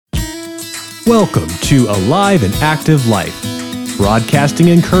Welcome to Alive and Active Life, broadcasting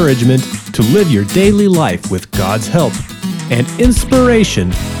encouragement to live your daily life with God's help and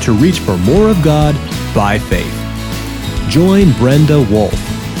inspiration to reach for more of God by faith. Join Brenda Wolf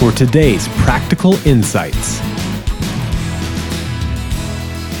for today's practical insights.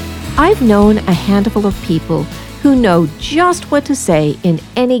 I've known a handful of people who know just what to say in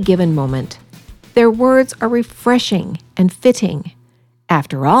any given moment. Their words are refreshing and fitting.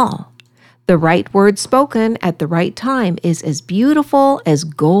 After all, the right word spoken at the right time is as beautiful as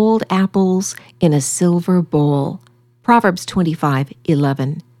gold apples in a silver bowl. Proverbs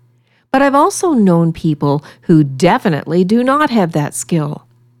 25:11. But I've also known people who definitely do not have that skill.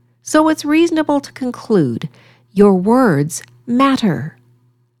 So it's reasonable to conclude your words matter.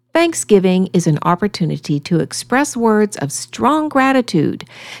 Thanksgiving is an opportunity to express words of strong gratitude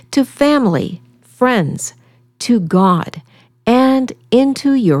to family, friends, to God, and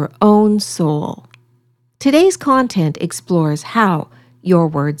into your own soul. Today's content explores how your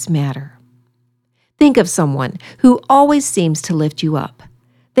words matter. Think of someone who always seems to lift you up.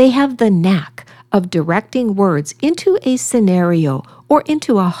 They have the knack of directing words into a scenario or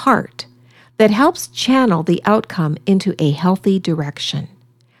into a heart that helps channel the outcome into a healthy direction.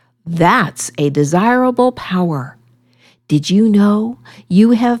 That's a desirable power. Did you know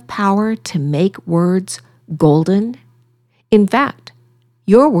you have power to make words golden? In fact,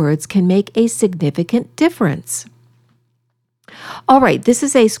 your words can make a significant difference. All right, this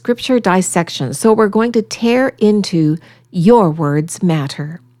is a scripture dissection, so we're going to tear into Your Words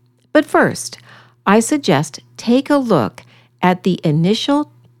Matter. But first, I suggest take a look at the initial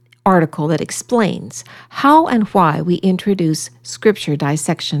article that explains how and why we introduce scripture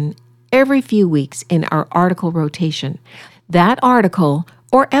dissection every few weeks in our article rotation. That article,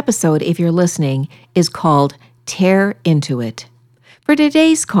 or episode if you're listening, is called Tear Into It. For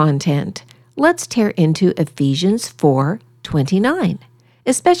today's content, let's tear into Ephesians 4:29,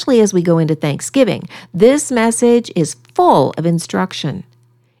 especially as we go into Thanksgiving. This message is full of instruction.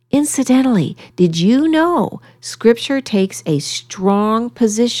 Incidentally, did you know Scripture takes a strong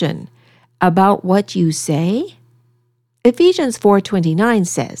position about what you say? Ephesians 4:29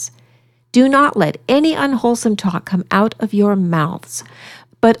 says, "Do not let any unwholesome talk come out of your mouths,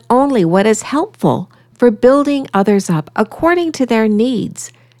 but only what is helpful for building others up according to their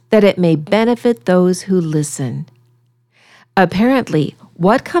needs, that it may benefit those who listen." Apparently,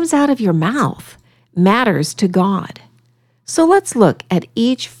 what comes out of your mouth matters to God. So let's look at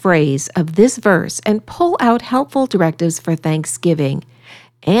each phrase of this verse and pull out helpful directives for Thanksgiving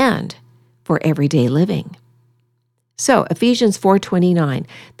and for everyday living. So, Ephesians 4:29,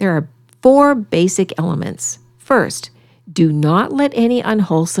 there are 4 basic elements. First, do not let any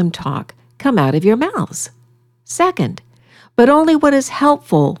unwholesome talk come out of your mouths. Second, but only what is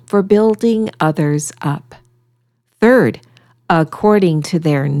helpful for building others up. Third, according to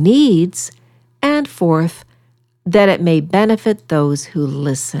their needs. And fourth, that it may benefit those who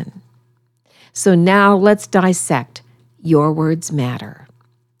listen. So now let's dissect Your Words Matter.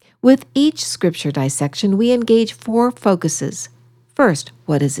 With each scripture dissection, we engage 4 focuses. First,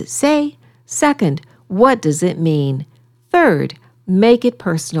 what does it say? Second, what does it mean? Third, make it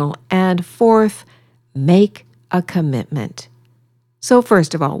personal. And fourth, make a commitment. So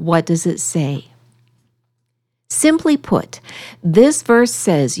first of all, what does it say? Simply put, this verse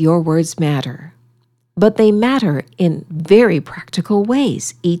says your words matter, but they matter in very practical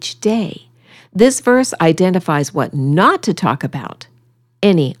ways each day. This verse identifies what not to talk about,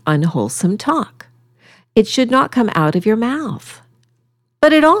 any unwholesome talk. It should not come out of your mouth.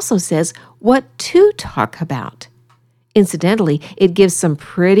 But it also says what to talk about. Incidentally, it gives some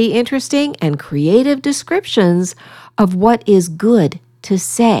pretty interesting and creative descriptions of what is good to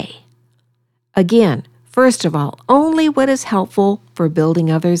say. Again, first of all, only what is helpful for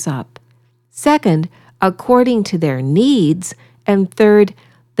building others up. Second, according to their needs. And third,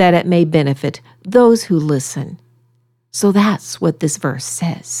 that it may benefit those who listen. So that's what this verse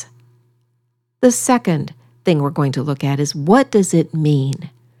says. The second thing we're going to look at is, what does it mean?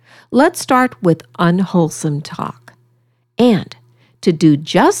 Let's start with unwholesome talk. And to do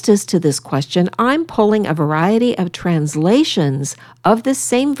justice to this question, I'm pulling a variety of translations of this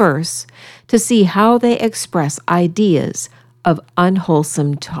same verse to see how they express ideas of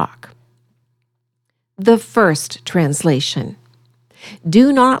unwholesome talk. The first translation,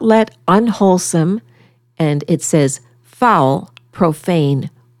 do not let unwholesome, and it says foul, profane,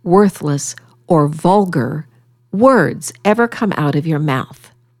 worthless, or vulgar words ever come out of your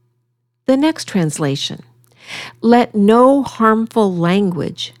mouth. The next translation, let no harmful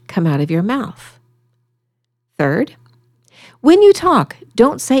language come out of your mouth. Third, when you talk,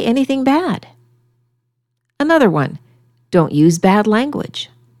 don't say anything bad. Another one, don't use bad language.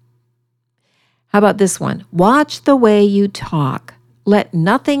 How about this one? Watch the way you talk. Let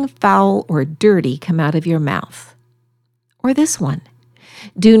nothing foul or dirty come out of your mouth. Or this one,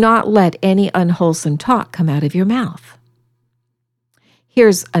 do not let any unwholesome talk come out of your mouth.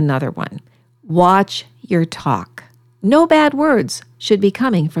 Here's another one. Watch your talk. No bad words should be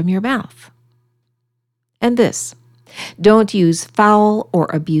coming from your mouth. And this, don't use foul or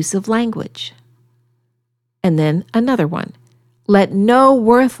abusive language. And then another one, let no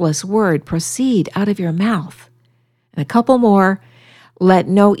worthless word proceed out of your mouth. And a couple more, let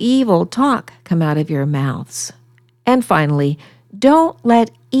no evil talk come out of your mouths. And finally, don't let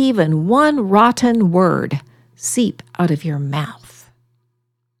even one rotten word seep out of your mouth.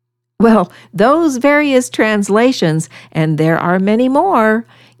 Well, those various translations, and there are many more,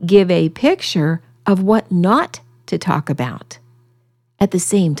 give a picture of what not to talk about. At the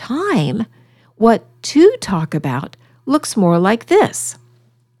same time, what to talk about looks more like this.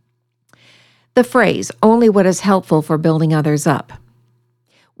 The phrase, only what is helpful for building others up.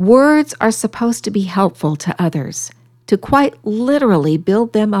 Words are supposed to be helpful to others, to quite literally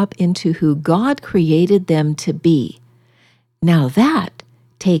build them up into who God created them to be. Now that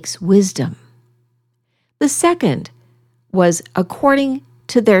takes wisdom. The second was according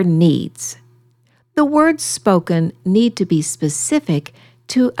to their needs. The words spoken need to be specific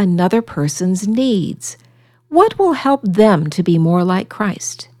to another person's needs. What will help them to be more like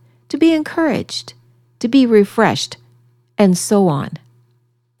Christ, to be encouraged, to be refreshed, and so on?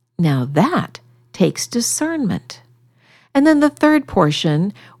 Now that takes discernment. And then the third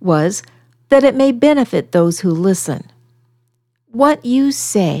portion was that it may benefit those who listen. What you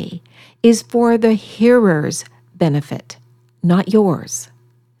say is for the hearer's benefit, not yours.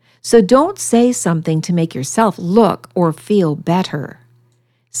 So don't say something to make yourself look or feel better.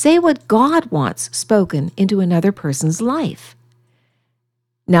 Say what God wants spoken into another person's life.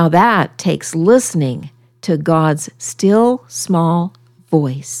 Now that takes listening to God's still small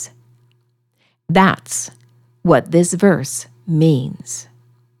voice. That's what this verse means.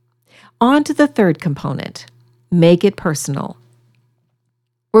 On to the third component, make it personal.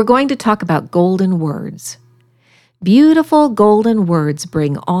 We're going to talk about golden words. Beautiful golden words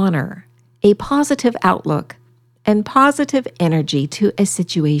bring honor, a positive outlook, and positive energy to a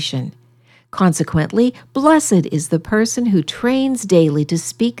situation. Consequently, blessed is the person who trains daily to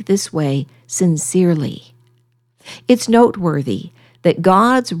speak this way sincerely. It's noteworthy that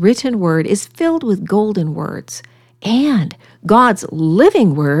God's written word is filled with golden words, and God's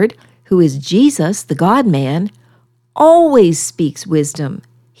living word, who is Jesus, the God-man, always speaks wisdom,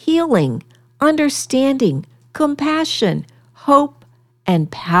 healing, understanding, compassion, hope,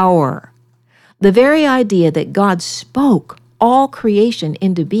 and power. The very idea that God spoke all creation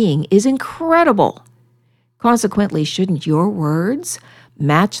into being is incredible. Consequently, shouldn't your words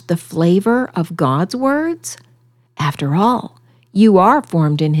match the flavor of God's words? After all, you are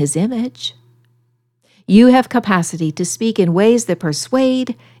formed in His image. You have capacity to speak in ways that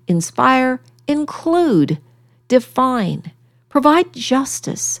persuade, inspire, include, define, provide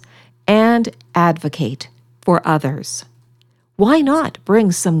justice, and advocate for others. Why not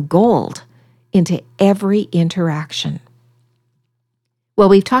bring some gold into every interaction? Well,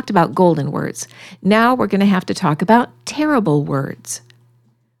 we've talked about golden words. Now we're going to have to talk about terrible words.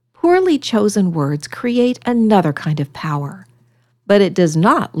 Poorly chosen words create another kind of power, but it does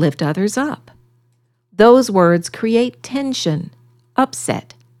not lift others up. Those words create tension,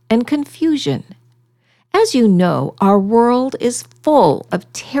 upset, and confusion. As you know, our world is full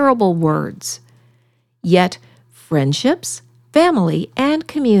of terrible words. Yet, friendships, family, and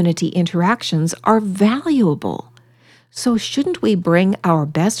community interactions are valuable. So shouldn't we bring our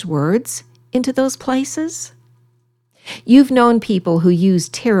best words into those places? You've known people who use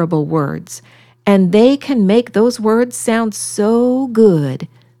terrible words, and they can make those words sound so good,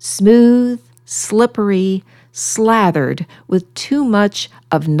 smooth, slippery, slathered with too much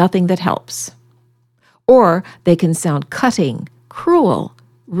of nothing that helps. Or they can sound cutting, cruel,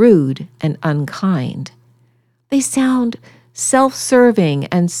 rude, and unkind. They sound self-serving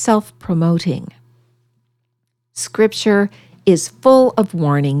and self-promoting. Scripture is full of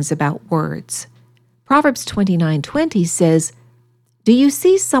warnings about words. Proverbs 29:20 says, "Do you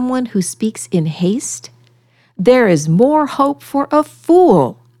see someone who speaks in haste? There is more hope for a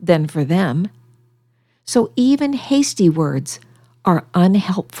fool than for them." So even hasty words are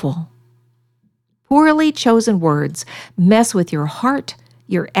unhelpful. Poorly chosen words mess with your heart,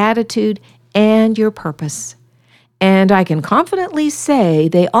 your attitude, and your purpose. And I can confidently say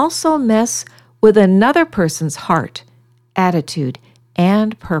they also mess with another person's heart, attitude,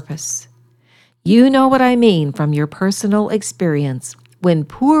 and purpose. You know what I mean from your personal experience when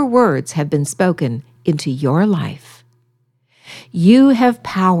poor words have been spoken into your life. You have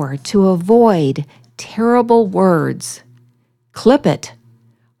power to avoid terrible words. Clip it.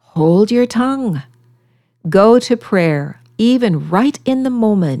 Hold your tongue. Go to prayer, even right in the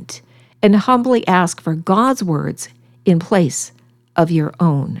moment, and humbly ask for God's words in place of your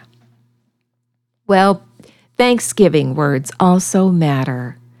own. Well, Thanksgiving words also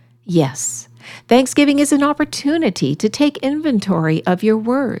matter. Yes, Thanksgiving is an opportunity to take inventory of your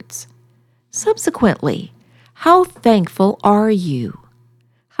words. Subsequently, how thankful are you?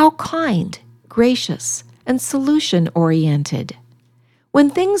 How kind, gracious, and solution-oriented? When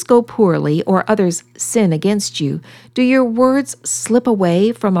things go poorly or others sin against you, do your words slip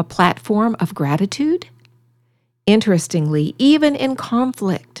away from a platform of gratitude? Interestingly, even in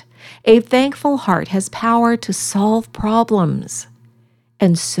conflict, a thankful heart has power to solve problems.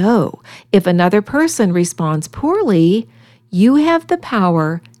 And so, if another person responds poorly, you have the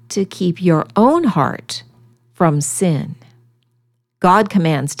power to keep your own heart from sin. God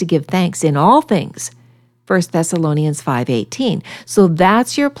commands to give thanks in all things, 1 Thessalonians 5:18. So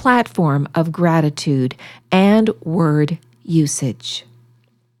that's your platform of gratitude and word usage.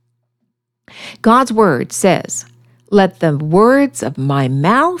 God's word says, "Let the words of my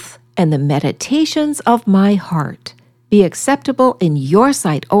mouth and the meditations of my heart be acceptable in your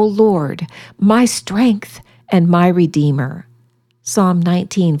sight, O Lord, my strength and my Redeemer." Psalm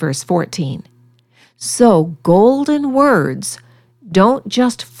 19, verse 14. So golden words don't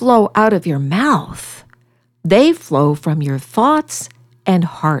just flow out of your mouth. They flow from your thoughts and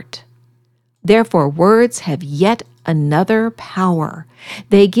heart. Therefore, words have yet another power.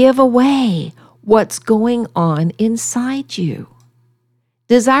 They give away what's going on inside you.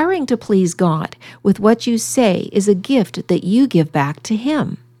 Desiring to please God with what you say is a gift that you give back to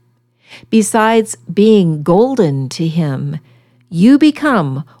Him. Besides being golden to Him, you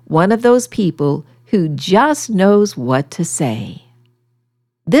become one of those people who just knows what to say.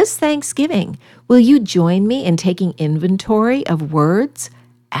 This Thanksgiving, will you join me in taking inventory of words,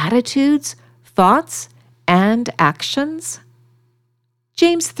 attitudes, thoughts, and actions?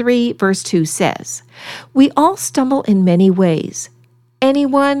 James 3, verse 2 says, "We all stumble in many ways.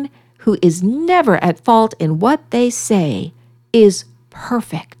 Anyone who is never at fault in what they say is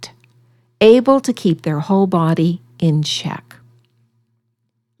perfect, able to keep their whole body in check."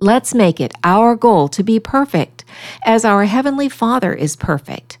 Let's make it our goal to be perfect, as our Heavenly Father is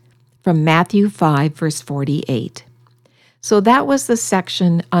perfect, from Matthew 5, verse 48. So that was the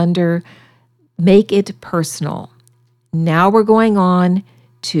section under Make It Personal. Now we're going on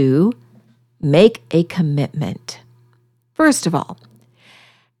to make a commitment. First of all,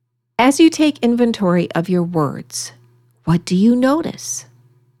 as you take inventory of your words, what do you notice?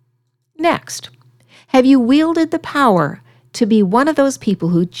 Next, have you wielded the power to be one of those people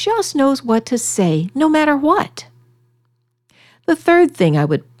who just knows what to say no matter what? The third thing I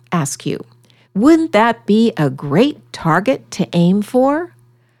would ask you, wouldn't that be a great target to aim for?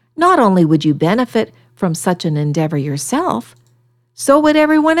 Not only would you benefit from such an endeavor yourself, so would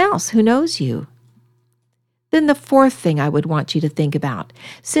everyone else who knows you. Then the fourth thing I would want you to think about,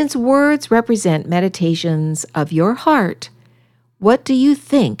 since words represent meditations of your heart, what do you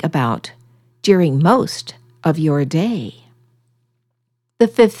think about during most of your day? The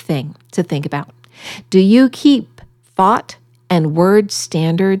fifth thing to think about, do you keep thought and word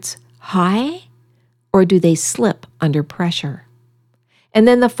standards high, or do they slip under pressure? And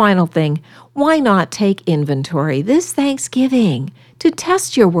then the final thing, why not take inventory this Thanksgiving to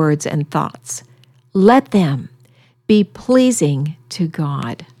test your words and thoughts? Let them be pleasing to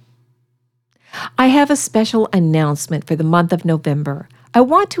God. I have a special announcement for the month of November. I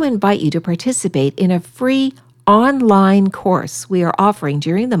want to invite you to participate in a free online course we are offering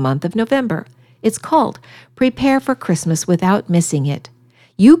during the month of November. It's called Prepare for Christmas Without Missing It.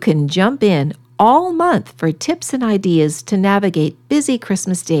 You can jump in all month for tips and ideas to navigate busy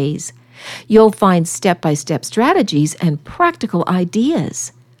Christmas days. You'll find step-by-step strategies and practical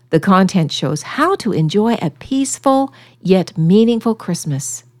ideas. The content shows how to enjoy a peaceful yet meaningful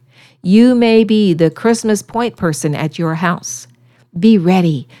Christmas. You may be the Christmas point person at your house. Be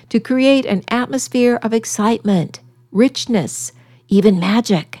ready to create an atmosphere of excitement, richness, even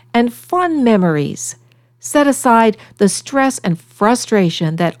magic, and fun memories. Set aside the stress and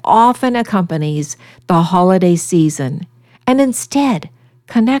frustration that often accompanies the holiday season, and instead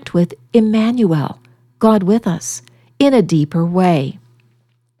connect with Emmanuel, God with us, in a deeper way.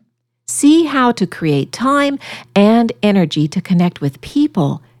 See how to create time and energy to connect with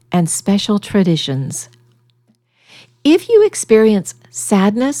people and special traditions. If you experience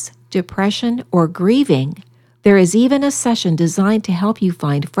sadness, depression, or grieving, there is even a session designed to help you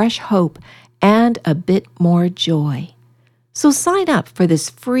find fresh hope and a bit more joy. So sign up for this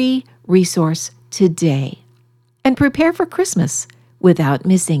free resource today and prepare for Christmas without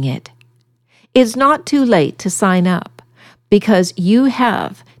missing it. It's not too late to sign up because you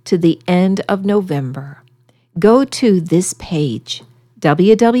have to the end of November. Go to this page,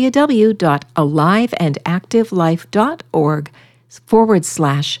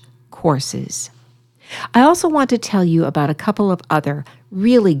 www.aliveandactivelife.org/courses. I also want to tell you about a couple of other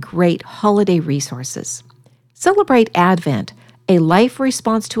really great holiday resources. Celebrate Advent, a life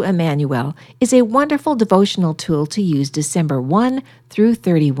response to Emmanuel, is a wonderful devotional tool to use December 1 through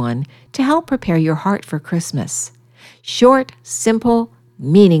 31 to help prepare your heart for Christmas. Short, simple,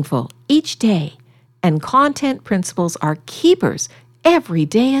 meaningful each day, and content principles are keepers every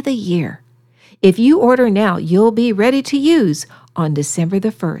day of the year. If you order now, you'll be ready to use on December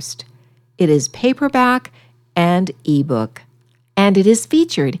the 1st. It is paperback and ebook, and it is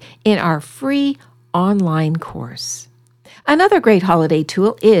featured in our free online course. Another great holiday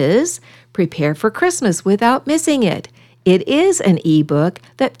tool is Prepare for Christmas Without Missing It. It is an ebook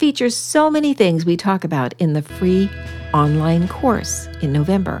that features so many things we talk about in the free online course in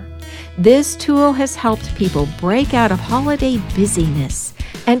November. This tool has helped people break out of holiday busyness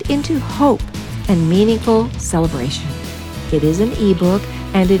and into hope and meaningful celebration. It is an ebook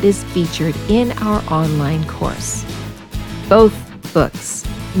and it is featured in our online course. Both books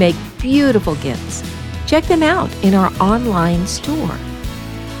make beautiful gifts. Check them out in our online store.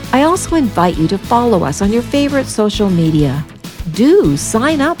 I also invite you to follow us on your favorite social media. Do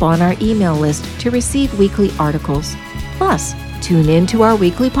sign up on our email list to receive weekly articles. Plus, tune in to our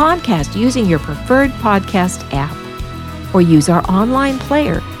weekly podcast using your preferred podcast app, or use our online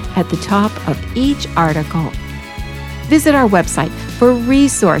player at the top of each article. Visit our website for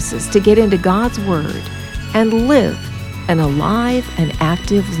resources to get into God's Word and live an alive and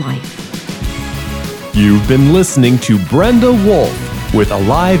active life. You've been listening to Brenda Wolf with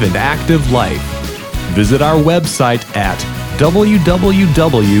Alive and Active Life. Visit our website at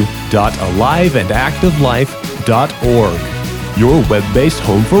www.aliveandactivelife.org, your web-based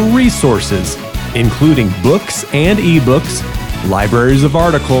home for resources, including books and ebooks, libraries of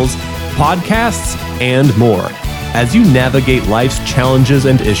articles, podcasts, and more, as you navigate life's challenges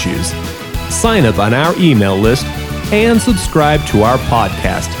and issues. Sign up on our email list and subscribe to our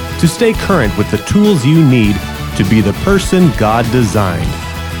podcast to stay current with the tools you need to be the person God designed,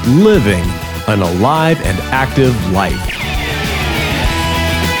 living an alive and active life.